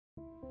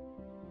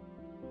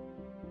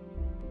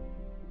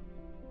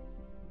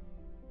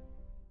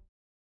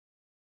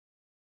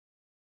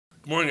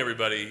Good morning,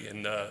 everybody,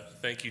 and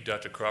thank you,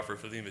 Dr. Crawford,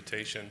 for the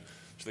invitation.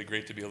 It's really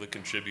great to be able to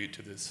contribute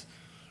to this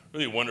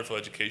really wonderful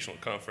educational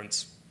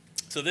conference.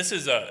 So this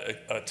is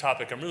a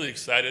topic I'm really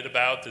excited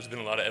about. There's been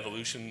a lot of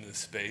evolution in this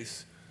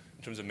space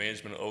in terms of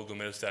management of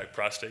oligometastatic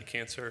prostate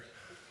cancer.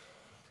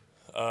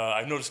 I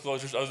have no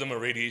disclosures other than I'm a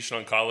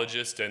radiation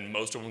oncologist, and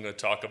most of what I'm going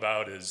to talk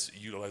about is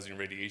utilizing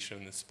radiation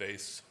in this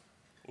space.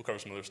 We'll cover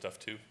some other stuff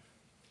too.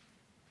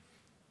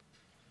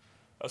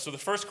 So the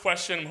first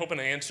question I'm hoping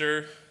to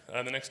answer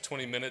in the next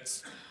 20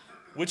 minutes,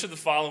 which of the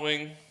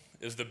following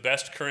is the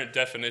best current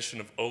definition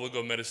of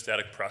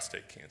oligometastatic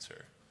prostate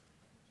cancer?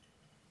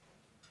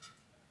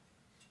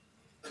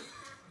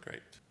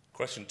 Great.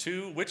 Question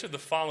 2, which of the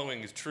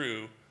following is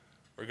true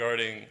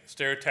regarding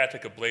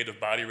stereotactic ablative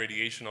body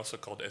radiation, also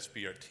called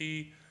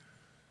SBRT,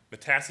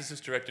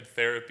 metastasis-directed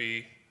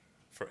therapy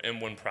for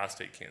M1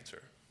 prostate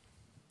cancer?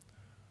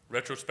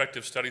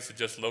 Retrospective studies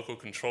suggest local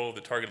control of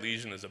the target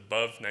lesion is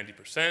above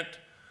 90%.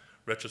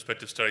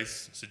 Retrospective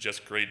studies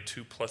suggest grade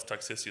 2 plus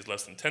toxicity is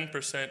less than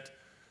 10%.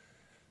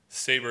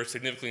 SABR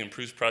significantly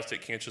improves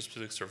prostate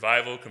cancer-specific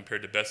survival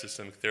compared to best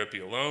systemic therapy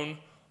alone.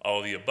 All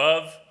of the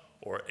above,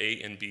 or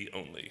A and B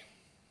only?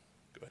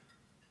 Go ahead.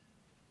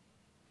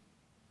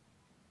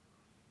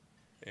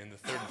 And the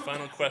third and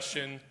final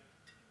question.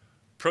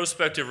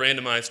 Prospective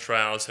randomized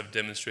trials have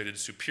demonstrated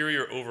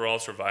superior overall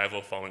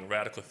survival following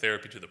radical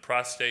therapy to the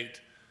prostate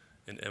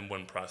in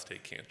M1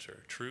 prostate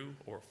cancer. True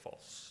or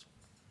false?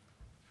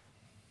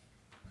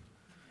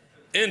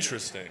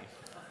 Interesting.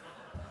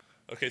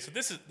 Okay, so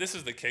this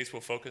is the case we'll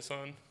focus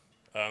on.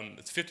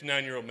 It's a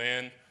 59-year-old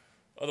man,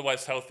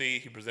 otherwise healthy.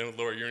 He presented with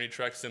lower urinary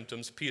tract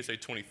symptoms, PSA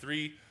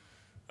 23.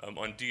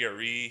 On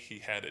DRE,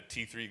 he had a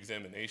T3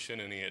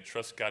 examination, and he had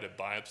trust-guided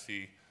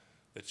biopsy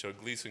that showed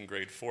Gleason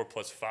grade 4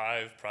 plus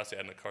 5, prostate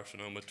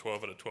adenocarcinoma,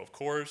 12 out of 12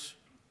 cores.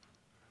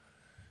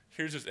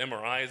 Here's his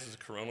MRI. This is a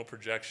coronal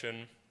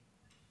projection.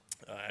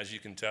 As you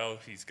can tell,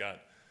 he's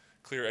got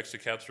clear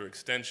extracapsular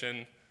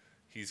extension.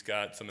 He's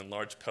got some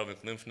enlarged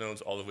pelvic lymph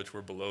nodes, all of which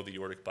were below the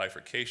aortic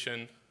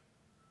bifurcation.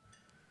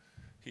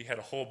 He had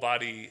a whole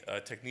body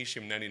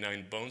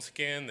technetium-99 bone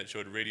scan that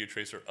showed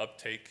radiotracer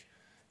uptake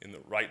in the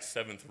right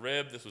 7th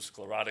rib. This was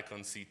sclerotic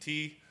on CT.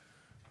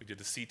 We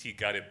did a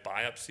CT-guided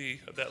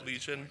biopsy of that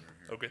lesion.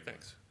 Okay,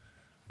 thanks.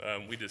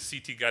 We did a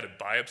CT-guided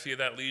biopsy of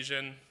that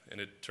lesion, and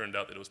it turned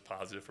out that it was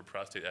positive for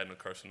prostate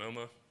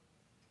adenocarcinoma.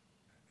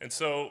 And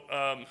so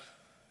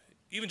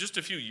even just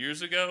a few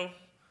years ago,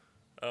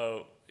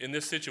 in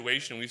this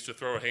situation, we used to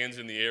throw our hands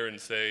in the air and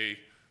say,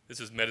 this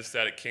is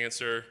metastatic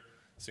cancer,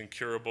 it's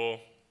incurable,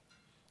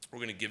 we're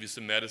going to give you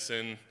some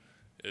medicine,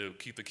 it'll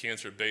keep the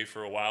cancer at bay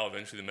for a while,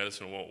 eventually the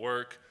medicine won't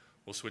work,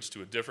 we'll switch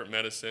to a different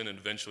medicine, and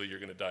eventually you're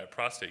going to die of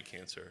prostate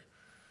cancer.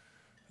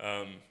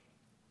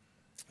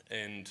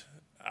 And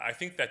I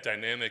think that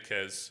dynamic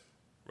has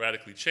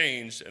radically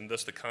changed, and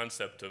thus the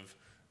concept of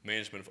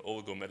management of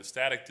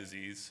oligometastatic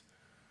disease.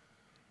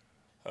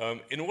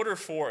 In order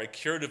for a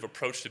curative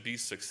approach to be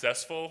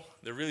successful,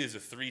 there really is a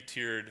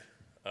three-tiered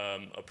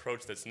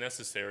approach that's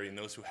necessary in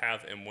those who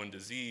have M1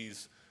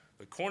 disease.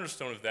 The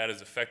cornerstone of that is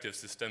effective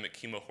systemic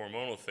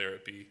chemohormonal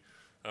therapy,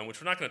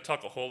 which we're not going to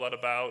talk a whole lot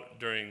about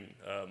during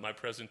my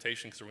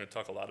presentation because we're going to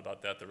talk a lot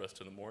about that the rest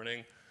of the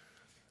morning.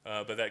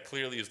 But that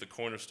clearly is the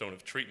cornerstone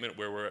of treatment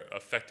where we're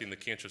affecting the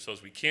cancer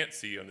cells we can't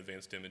see on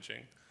advanced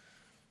imaging.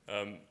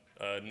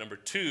 Number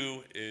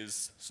 2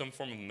 is some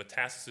form of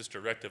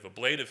metastasis-directed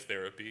ablative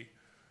therapy.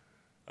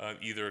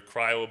 Either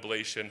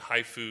cryoablation,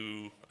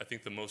 HIFU, I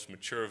think the most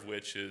mature of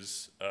which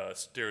is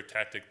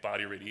stereotactic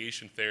body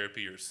radiation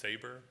therapy, or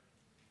SABR.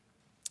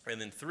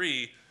 And then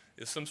 3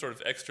 is some sort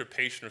of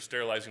extirpation or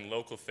sterilizing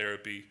local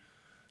therapy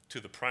to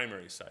the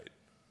primary site.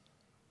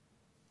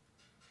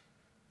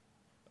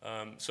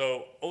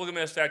 So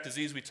oligometastatic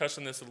disease, we touched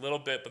on this a little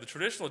bit, but the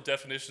traditional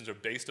definitions are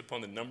based upon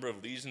the number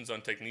of lesions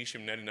on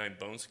technetium-99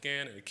 bone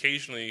scan, and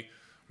occasionally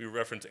we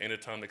reference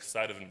anatomic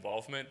site of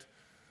involvement.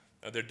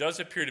 There does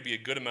appear to be a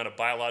good amount of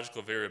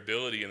biological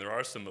variability, and there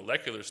are some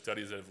molecular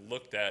studies that have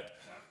looked at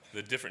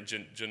the different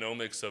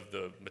genomics of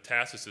the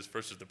metastasis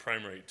versus the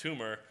primary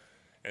tumor.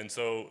 And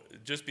so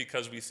just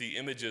because we see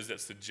images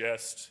that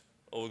suggest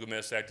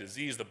oligometastatic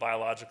disease, the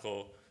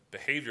biological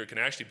behavior can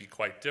actually be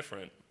quite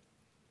different.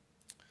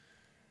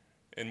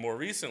 And more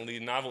recently,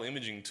 novel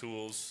imaging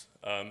tools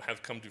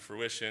have come to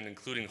fruition,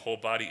 including whole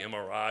body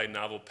MRI,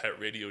 novel PET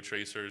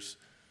radiotracers,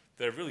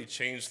 that have really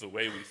changed the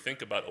way we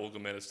think about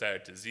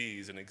oligometastatic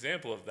disease. An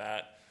example of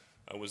that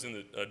was in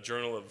the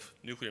Journal of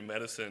Nuclear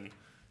Medicine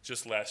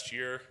just last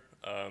year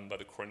by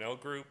the Cornell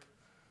group,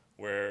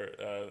 where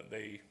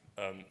they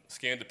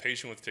scanned a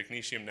patient with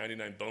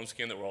technetium-99 bone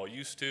scan that we're all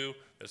used to.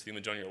 That's the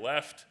image on your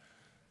left.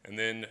 And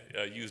then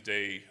used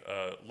a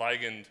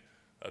ligand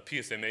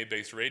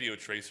PSMA-based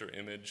radiotracer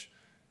image.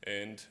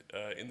 And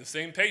in the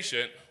same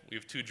patient, we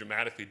have 2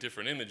 dramatically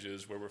different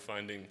images where we're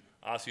finding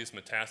osseous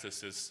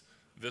metastasis,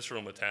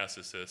 visceral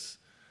metastasis.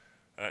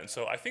 And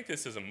so I think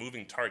this is a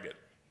moving target.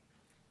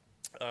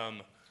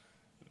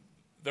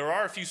 There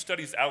are a few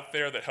studies out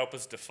there that help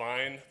us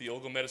define the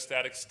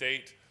oligometastatic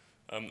state.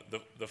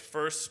 The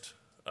first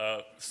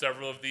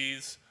Several of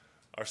these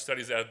are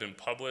studies that have been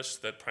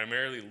published that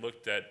primarily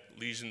looked at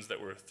lesions that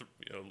were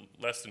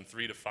less than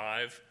 3 to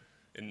 5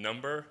 in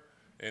number,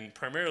 and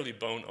primarily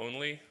bone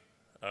only.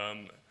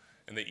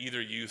 And they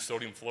either use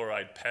sodium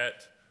fluoride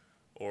PET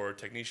or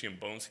technetium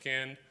bone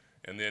scan.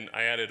 And then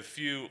I added a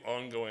few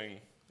ongoing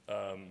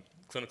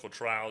clinical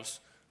trials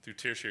through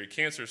tertiary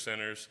cancer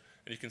centers.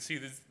 And you can see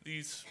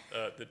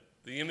the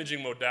imaging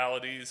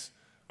modalities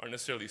aren't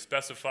necessarily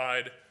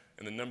specified,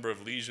 and the number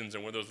of lesions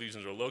and where those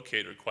lesions are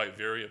located are quite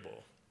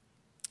variable.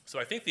 So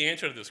I think the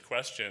answer to this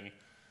question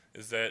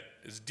is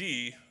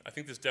D. I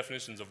think this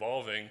definition is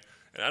evolving,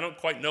 and I don't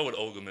quite know what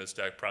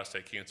oligometastatic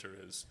prostate cancer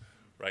is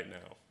right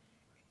now.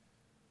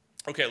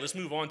 Okay, let's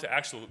move on to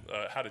actual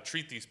how to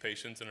treat these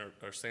patients in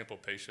our sample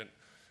patient.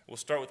 We'll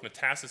start with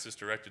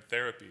metastasis-directed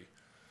therapy.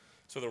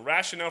 So the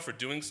rationale for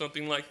doing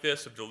something like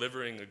this, of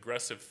delivering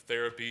aggressive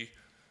therapy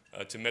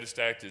to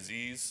metastatic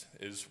disease,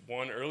 is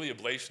one, early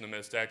ablation of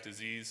metastatic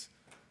disease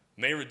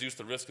may reduce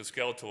the risk of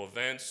skeletal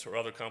events or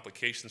other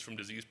complications from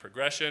disease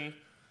progression.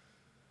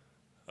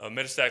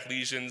 Metastatic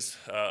lesions,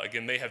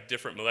 again, may have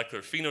different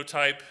molecular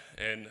phenotype,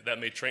 and that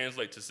may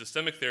translate to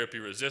systemic therapy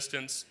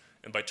resistance.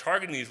 And by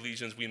targeting these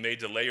lesions, we may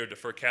delay or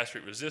defer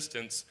castrate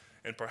resistance,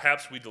 and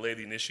perhaps we delay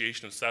the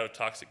initiation of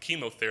cytotoxic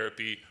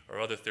chemotherapy or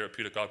other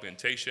therapeutic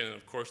augmentation. And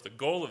of course, the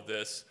goal of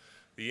this,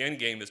 the end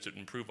game, is to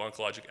improve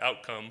oncologic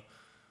outcome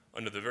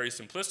under the very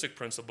simplistic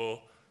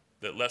principle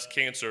that less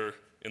cancer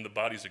in the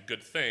body is a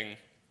good thing,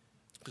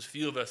 because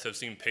few of us have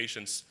seen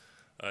patients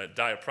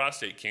die of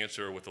prostate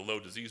cancer with a low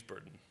disease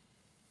burden.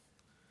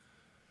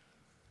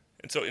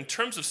 And so in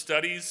terms of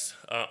studies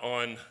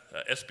on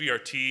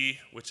SBRT,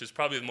 which is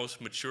probably the most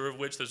mature of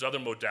which, there's other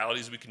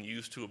modalities we can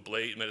use to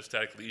ablate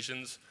metastatic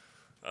lesions.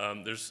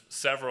 There's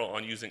several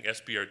on using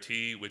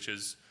SBRT, which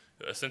is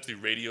essentially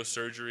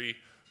radiosurgery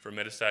for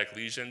metastatic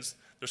lesions.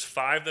 There's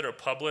 5 that are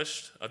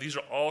published. These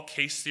are all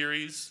case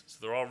series, so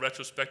they're all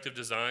retrospective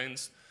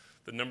designs.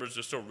 The numbers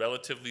are still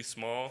relatively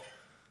small.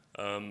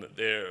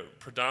 They're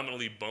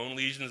predominantly bone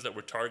lesions that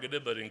were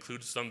targeted, but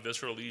include some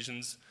visceral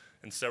lesions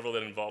and several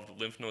that involved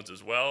lymph nodes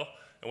as well.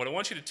 And what I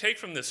want you to take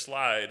from this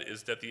slide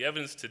is that the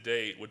evidence to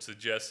date would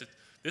suggest that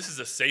this is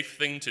a safe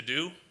thing to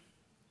do,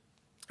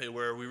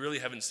 where we really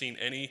haven't seen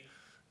any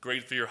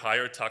grade 3 or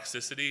higher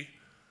toxicity,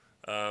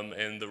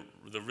 and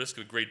the risk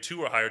of grade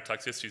 2 or higher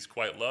toxicity is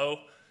quite low.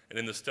 And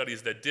in the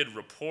studies that did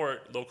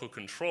report local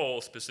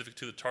control specific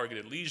to the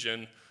targeted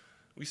lesion,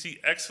 we see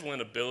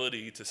excellent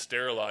ability to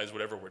sterilize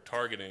whatever we're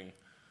targeting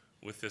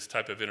with this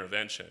type of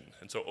intervention.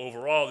 And so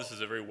overall, this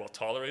is a very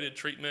well-tolerated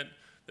treatment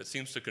that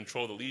seems to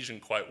control the lesion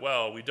quite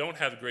well. We don't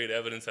have great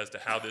evidence as to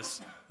how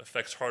this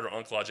affects harder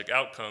oncologic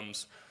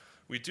outcomes.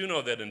 We do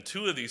know that in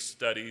 2 of these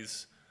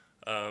studies,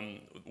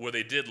 where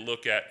they did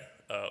look at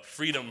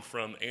freedom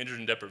from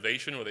androgen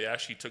deprivation, where they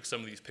actually took some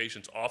of these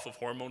patients off of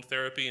hormone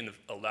therapy and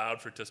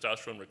allowed for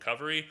testosterone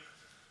recovery,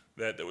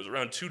 that there was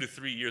around 2 to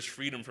 3 years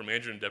freedom from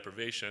androgen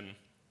deprivation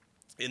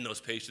in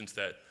those patients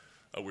that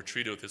were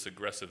treated with this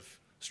aggressive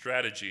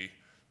strategy.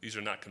 These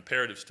are not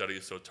comparative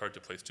studies, so it's hard to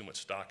place too much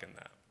stock in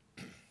that.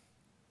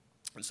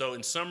 And so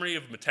in summary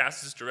of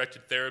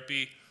metastasis-directed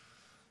therapy,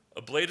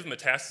 ablative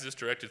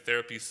metastasis-directed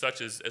therapies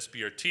such as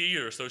SBRT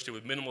are associated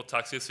with minimal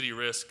toxicity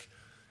risk,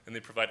 and they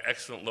provide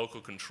excellent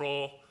local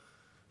control.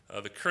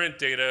 The current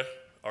data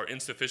are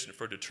insufficient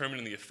for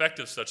determining the effect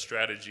of such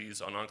strategies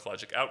on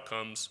oncologic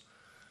outcomes.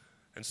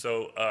 And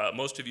so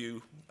most of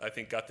you, I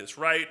think, got this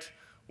right,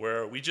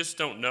 where we just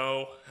don't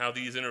know how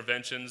these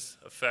interventions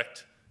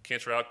affect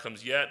cancer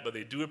outcomes yet, but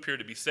they do appear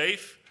to be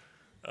safe,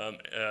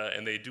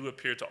 and they do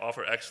appear to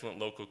offer excellent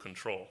local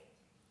control.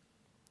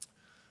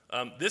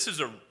 This is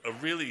a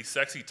really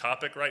sexy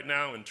topic right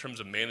now in terms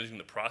of managing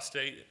the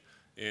prostate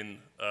in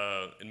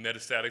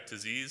metastatic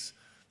disease.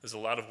 There's a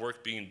lot of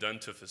work being done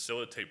to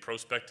facilitate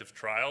prospective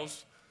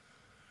trials.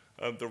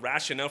 The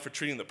rationale for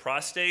treating the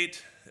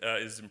prostate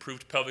is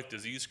improved pelvic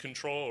disease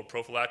control or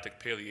prophylactic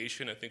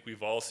palliation. I think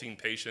we've all seen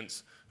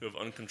patients who have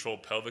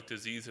uncontrolled pelvic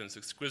disease, and it's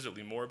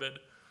exquisitely morbid.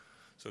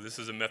 So this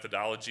is a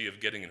methodology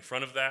of getting in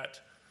front of that.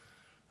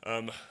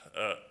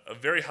 A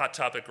very hot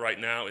topic right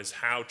now is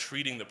how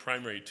treating the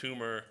primary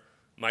tumor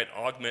might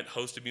augment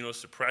host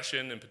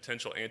immunosuppression and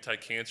potential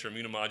anti-cancer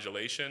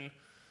immunomodulation.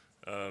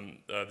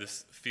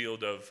 This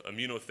field of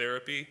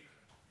immunotherapy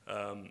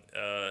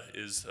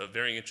is a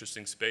very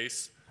interesting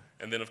space.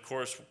 And then, of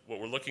course, what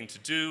we're looking to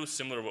do,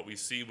 similar to what we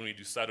see when we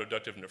do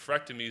cytoductive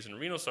nephrectomies and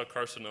renal cell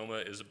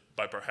carcinoma, is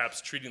by perhaps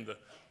treating the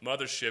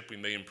mothership, we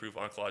may improve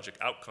oncologic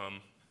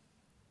outcome.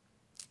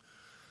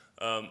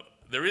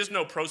 There is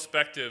no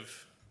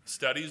prospective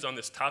studies on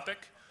this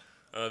topic.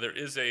 There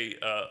is a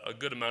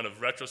good amount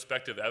of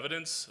retrospective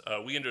evidence.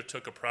 We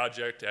undertook a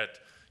project at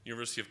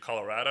University of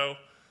Colorado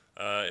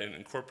and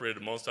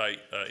incorporated a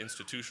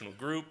multi-institutional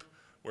group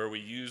where we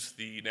used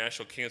the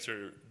National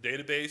Cancer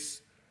Database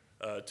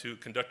to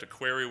conduct a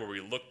query where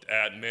we looked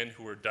at men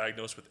who were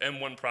diagnosed with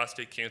M1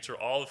 prostate cancer,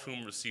 all of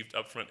whom received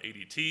upfront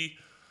ADT.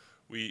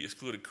 We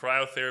excluded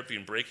cryotherapy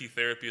and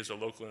brachytherapy as a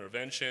local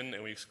intervention,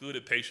 and we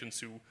excluded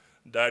patients who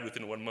died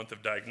within 1 month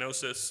of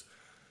diagnosis.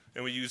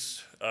 And we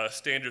use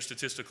standard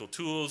statistical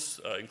tools,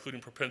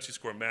 including propensity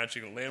score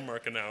matching and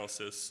landmark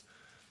analysis,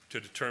 to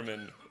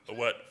determine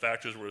what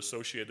factors were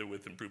associated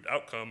with improved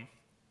outcome.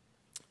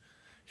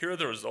 Here are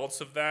the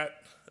results of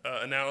that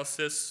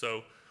analysis.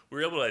 So we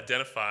were able to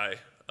identify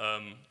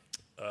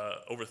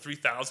over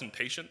 3,000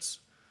 patients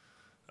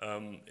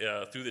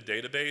through the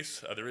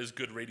database. There is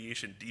good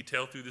radiation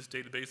detail through this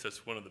database.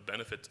 That's one of the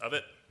benefits of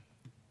it.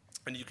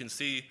 And you can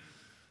see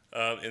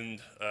in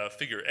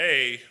figure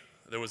A,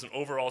 there was an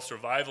overall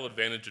survival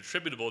advantage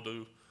attributable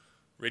to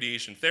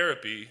radiation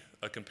therapy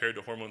compared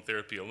to hormone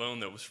therapy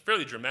alone that was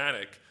fairly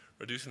dramatic,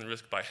 reducing the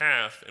risk by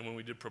half. And when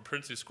we did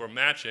propensity score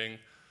matching,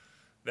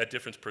 that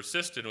difference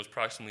persisted and was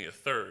approximately a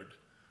third.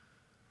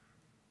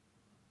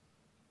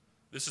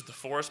 This is the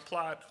forest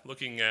plot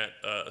looking at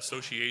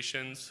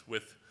associations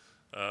with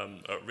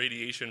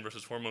radiation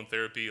versus hormone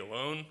therapy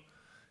alone.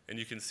 And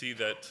you can see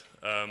that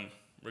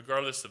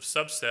regardless of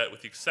subset,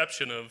 with the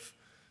exception of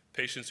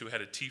patients who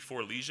had a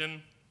T4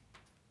 lesion,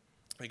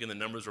 again, the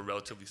numbers were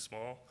relatively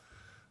small,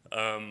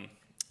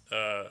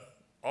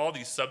 all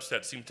these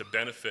subsets seem to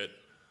benefit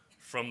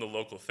from the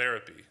local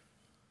therapy.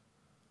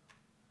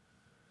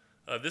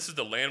 This is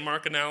the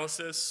landmark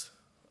analysis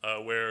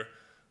where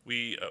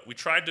we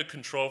tried to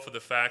control for the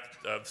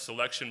fact of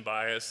selection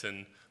bias,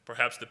 and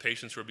perhaps the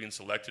patients who were being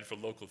selected for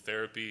local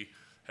therapy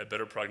had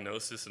better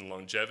prognosis and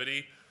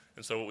longevity.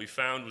 And so what we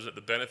found was that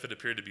the benefit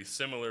appeared to be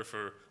similar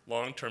for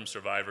long-term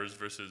survivors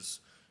versus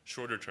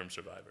shorter-term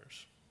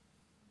survivors.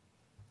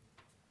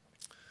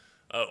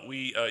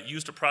 We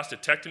used a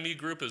prostatectomy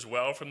group as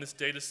well from this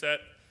data set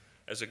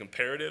as a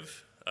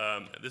comparative.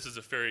 This is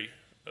a fairly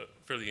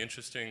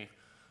interesting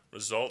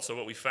result. So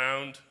what we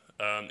found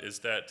is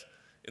that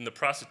in the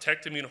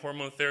prostatectomy and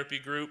hormone therapy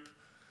group,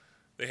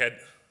 they had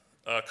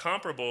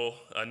comparable,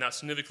 not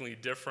significantly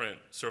different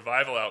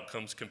survival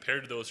outcomes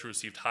compared to those who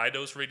received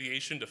high-dose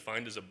radiation,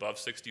 defined as above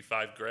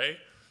 65 gray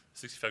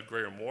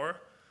or more.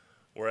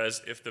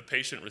 Whereas if the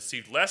patient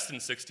received less than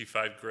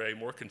 65 gray,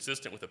 more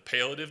consistent with a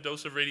palliative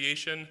dose of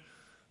radiation,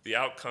 the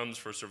outcomes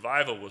for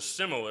survival was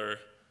similar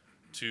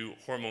to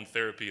hormone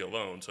therapy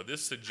alone. So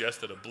this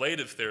suggests that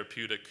ablative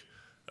therapeutic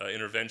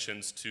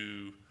interventions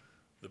to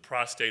the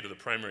prostate or the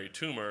primary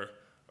tumor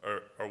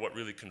are what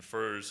really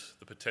confers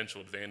the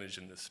potential advantage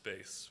in this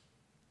space.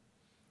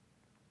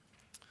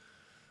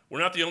 We're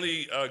not the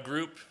only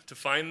group to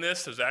find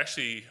this. There's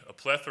actually a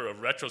plethora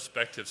of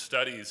retrospective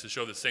studies to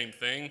show the same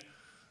thing.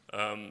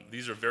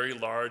 These are very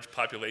large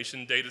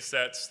population data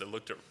sets that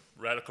looked at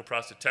radical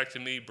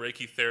prostatectomy,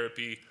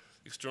 brachytherapy,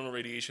 external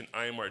radiation,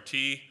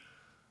 IMRT,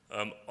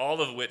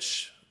 all of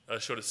which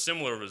showed a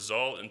similar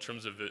result in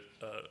terms of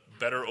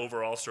better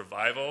overall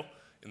survival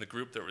in the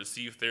group that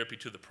received therapy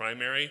to the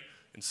primary.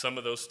 In some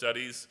of those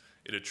studies,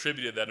 it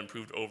attributed that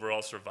improved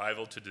overall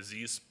survival to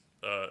disease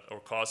or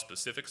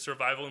cause-specific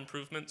survival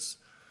improvements.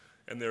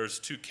 And there's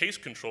 2 case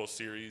control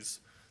series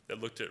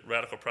that looked at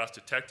radical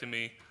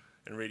prostatectomy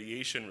and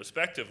radiation,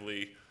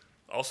 respectively,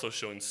 also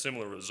showing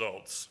similar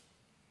results.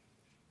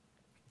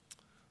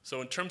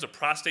 So in terms of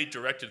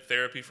prostate-directed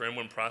therapy for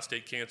M1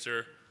 prostate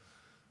cancer,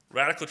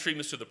 radical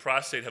treatments to the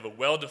prostate have a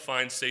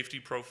well-defined safety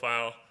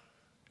profile,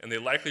 and they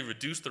likely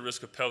reduce the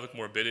risk of pelvic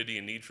morbidity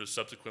and need for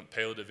subsequent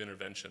palliative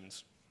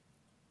interventions.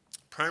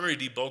 Primary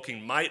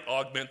debulking might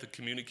augment the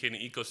communicating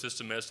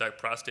ecosystem metastatic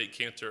prostate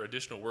cancer.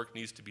 Additional work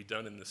needs to be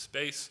done in this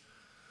space.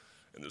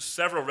 And there's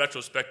several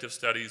retrospective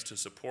studies to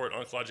support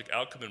oncologic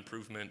outcome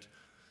improvement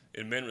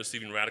in men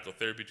receiving radical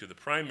therapy to the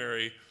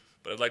primary,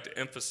 but I'd like to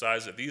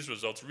emphasize that these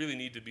results really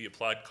need to be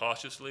applied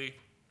cautiously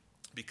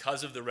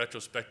because of the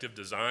retrospective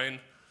design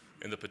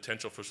and the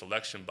potential for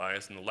selection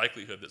bias and the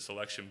likelihood that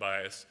selection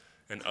bias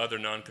and other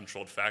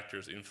non-controlled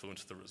factors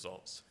influence the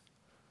results.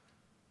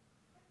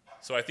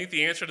 So I think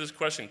the answer to this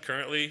question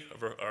currently,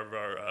 of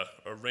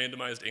our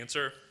randomized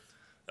answer,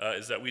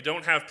 is that we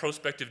don't have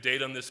prospective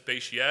data on this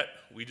space yet.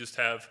 We just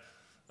have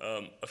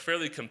a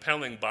fairly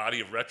compelling body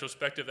of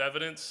retrospective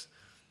evidence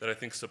that I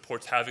think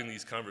supports having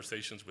these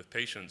conversations with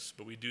patients,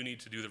 but we do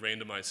need to do the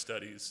randomized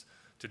studies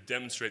to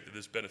demonstrate that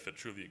this benefit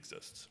truly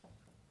exists.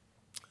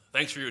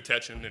 Thanks for your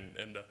attention,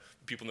 and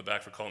people in the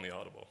back for calling me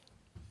audible.